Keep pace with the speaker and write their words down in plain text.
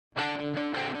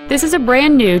This is a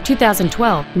brand new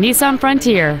 2012 Nissan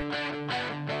Frontier.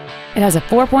 It has a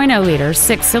 4.0-liter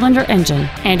six-cylinder engine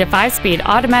and a 5-speed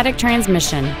automatic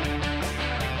transmission.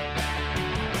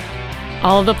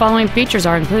 All of the following features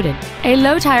are included: a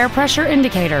low tire pressure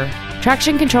indicator,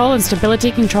 traction control and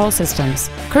stability control systems,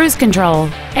 cruise control,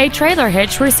 a trailer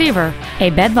hitch receiver,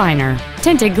 a bed liner,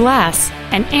 tinted glass,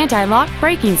 an anti-lock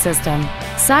braking system,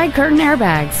 side curtain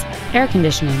airbags, air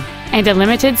conditioning, and a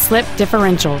limited slip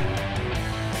differential.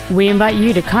 We invite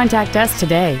you to contact us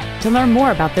today to learn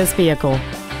more about this vehicle.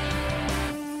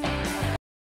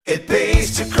 It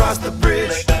pays to cross the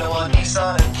bridge. Manawa,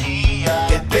 Nissan and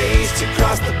Kia. It pays to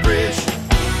cross the bridge.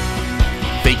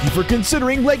 Thank you for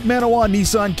considering Lake Manawa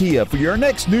Nissan Kia for your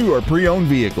next new or pre-owned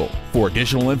vehicle. For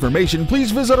additional information,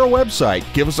 please visit our website,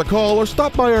 give us a call, or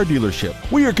stop by our dealership.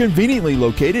 We are conveniently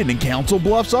located in Council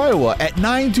Bluffs, Iowa at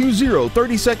 920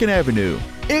 32nd Avenue.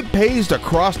 It pays to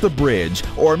cross the bridge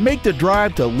or make the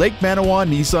drive to Lake Manawa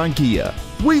Nissan Kia.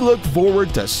 We look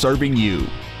forward to serving you.